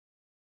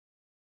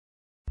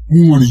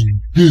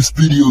Warning, this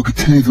video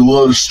contains a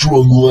lot of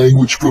strong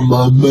language from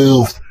my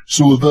mouth,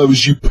 so if I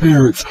was your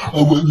parents,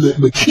 I wouldn't let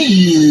my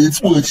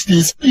kids watch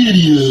this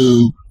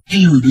video.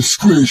 Viewer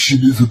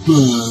discretion is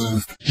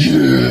advised.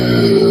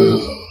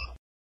 Yeah!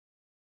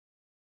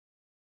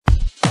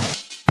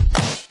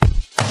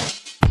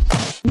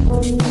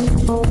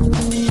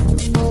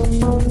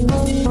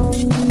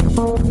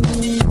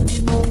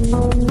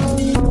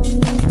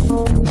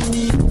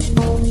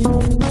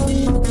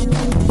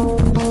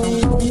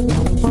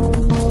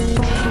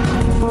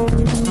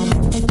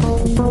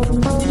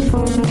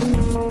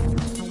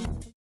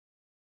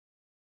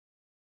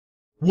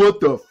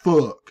 What the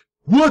fuck?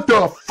 What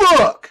the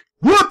fuck?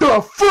 What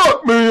the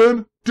fuck,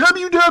 man?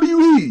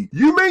 WWE,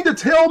 you mean to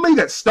tell me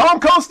that Stone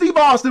Cold Steve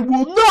Austin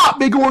will not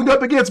be going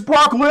up against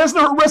Brock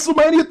Lesnar at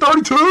WrestleMania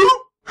 32?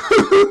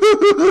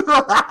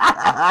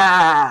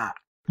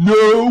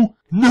 No!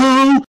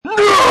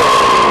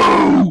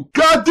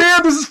 God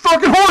damn, this is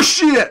fucking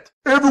horseshit!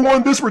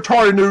 Everyone, this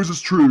retarded news is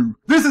true.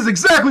 This is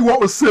exactly what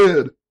was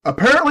said.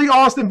 Apparently,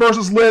 Austin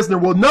versus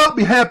Lesnar will not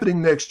be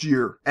happening next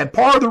year. And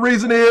part of the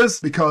reason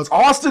is because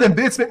Austin and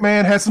Vince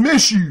McMahon had some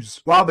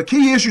issues. While the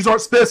key issues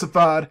aren't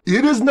specified,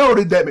 it is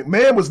noted that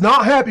McMahon was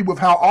not happy with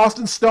how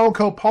Austin's Stone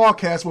Cold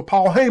podcast with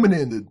Paul Heyman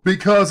ended,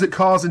 because it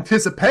caused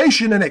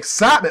anticipation and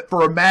excitement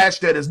for a match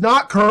that is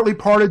not currently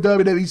part of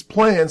WWE's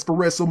plans for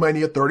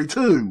WrestleMania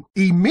 32.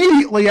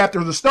 Immediately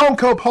after the Stone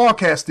Cold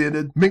podcast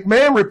ended,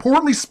 McMahon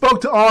reportedly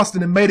spoke to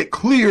Austin and made it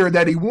clear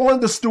that he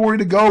wanted the story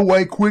to go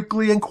away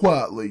quickly and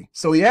quietly.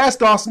 So he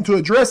asked Austin to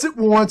address it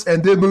once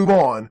and then move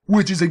on,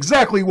 which is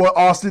exactly what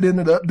Austin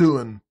ended up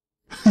doing.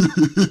 I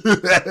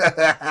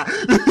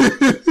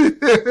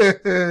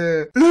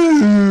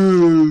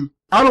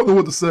don't know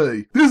what to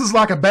say. This is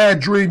like a bad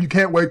dream you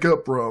can't wake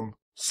up from.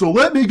 So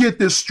let me get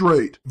this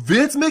straight.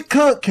 Vince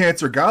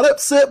McCunt got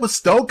upset with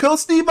Stone Cold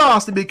Steve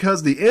Austin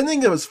because the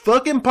ending of his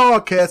fucking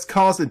podcast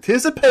caused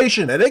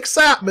anticipation and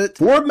excitement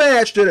for a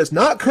match that is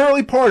not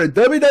currently part of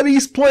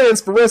WWE's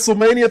plans for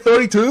WrestleMania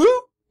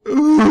 32?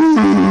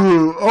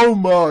 Oh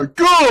my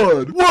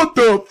god, what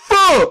the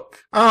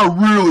fuck? I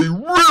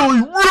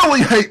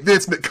really hate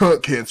Vince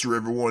McCunt,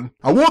 everyone.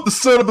 I want the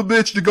son of a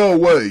bitch to go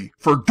away.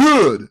 For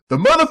good. The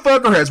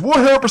motherfucker has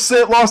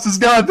 100% lost his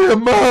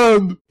goddamn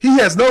mind. He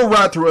has no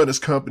right to run his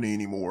company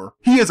anymore.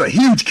 He is a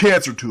huge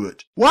cancer to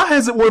it. Why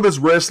hasn't one of his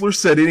wrestlers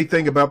said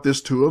anything about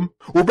this to him?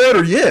 Or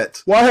better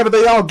yet, why haven't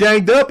they all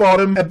ganged up on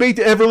him and beat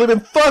the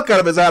ever-living fuck out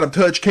of his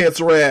out-of-touch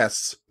cancer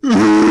ass?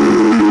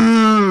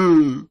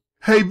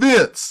 Hey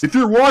Vince, if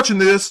you're watching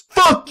this,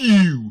 fuck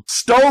you!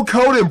 Stone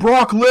Cold and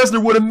Brock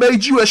Lesnar would have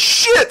made you a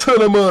shit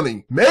ton of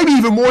money! Maybe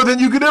even more than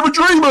you could ever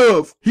dream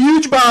of!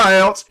 Huge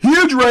buyouts,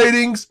 huge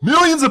ratings,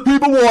 millions of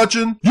people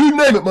watching, you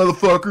name it,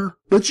 motherfucker!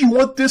 But you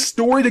want this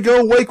story to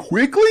go away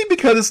quickly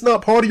because it's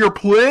not part of your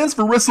plans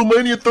for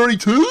WrestleMania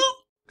 32?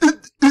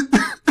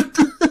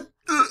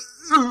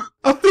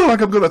 I feel like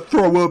I'm gonna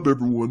throw up,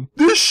 everyone.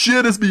 This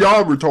shit is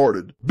beyond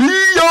retarded.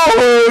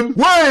 Beyond!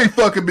 Way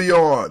fucking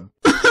beyond!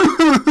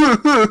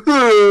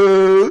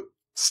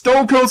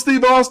 Stone Cold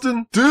Steve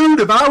Austin? Dude,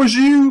 if I was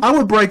you, I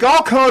would break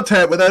all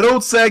contact with that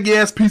old saggy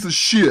ass piece of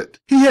shit.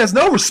 He has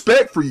no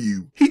respect for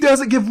you. He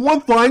doesn't give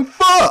one flying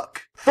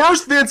fuck.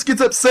 First, Vince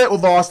gets upset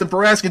with Austin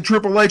for asking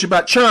Triple H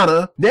about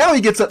China. Now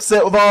he gets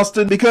upset with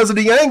Austin because of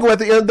the angle at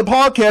the end of the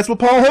podcast with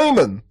Paul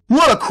Heyman.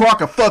 What a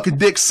crock of fucking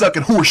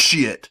dick-sucking horse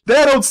shit.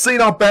 That old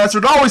senile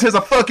bastard always has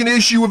a fucking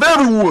issue with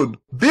everyone.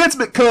 Vince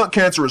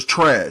McCunt is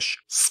trash.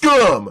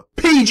 Scum.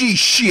 PG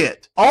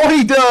shit. All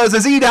he does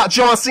is eat out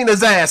John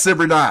Cena's ass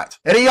every night.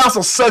 And he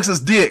also sucks his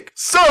dick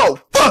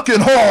so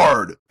fucking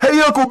hard. Hey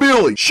Uncle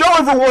Billy, show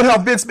everyone how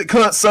Vince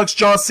McCunt sucks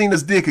John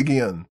Cena's dick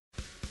again.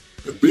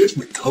 And Vince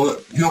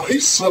McCunt, he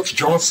sucks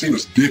John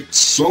Cena's dick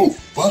so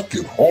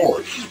fucking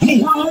hard.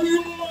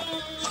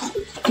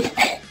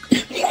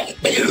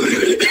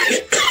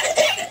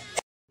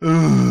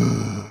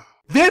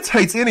 Vince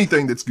hates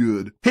anything that's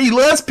good. He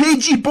loves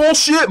PG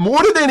bullshit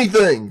more than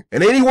anything.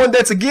 And anyone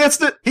that's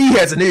against it, he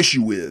has an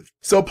issue with.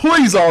 So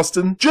please,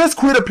 Austin, just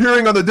quit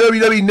appearing on the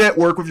WWE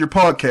Network with your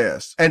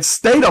podcast. And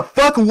stay the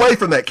fuck away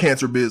from that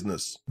cancer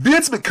business.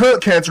 Vince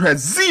McCunt has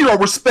zero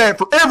respect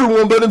for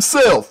everyone but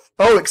himself.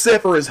 Oh,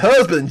 except for his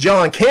husband,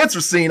 John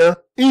Cancer Cena.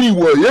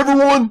 Anyway,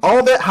 everyone,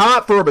 all that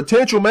hype for a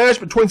potential match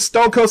between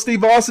Stone Cold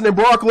Steve Austin and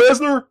Brock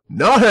Lesnar?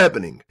 Not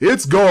happening.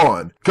 It's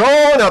gone.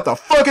 Gone out the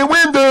fucking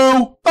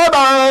window.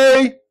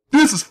 Bye-bye.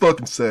 This is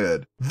fucking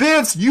sad.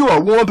 Vince, you are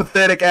one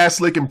pathetic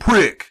ass-licking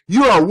prick.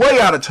 You are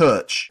way out of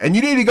touch. And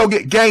you need to go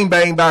get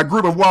gangbanged by a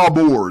group of wild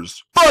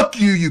boars. Fuck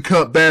you, you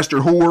cunt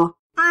bastard whore.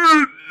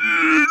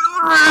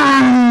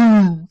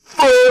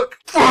 Fuck.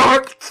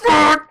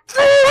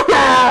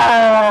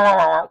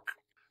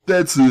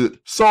 That's it.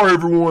 Sorry,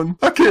 everyone.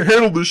 I can't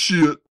handle this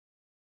shit.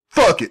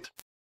 Fuck it.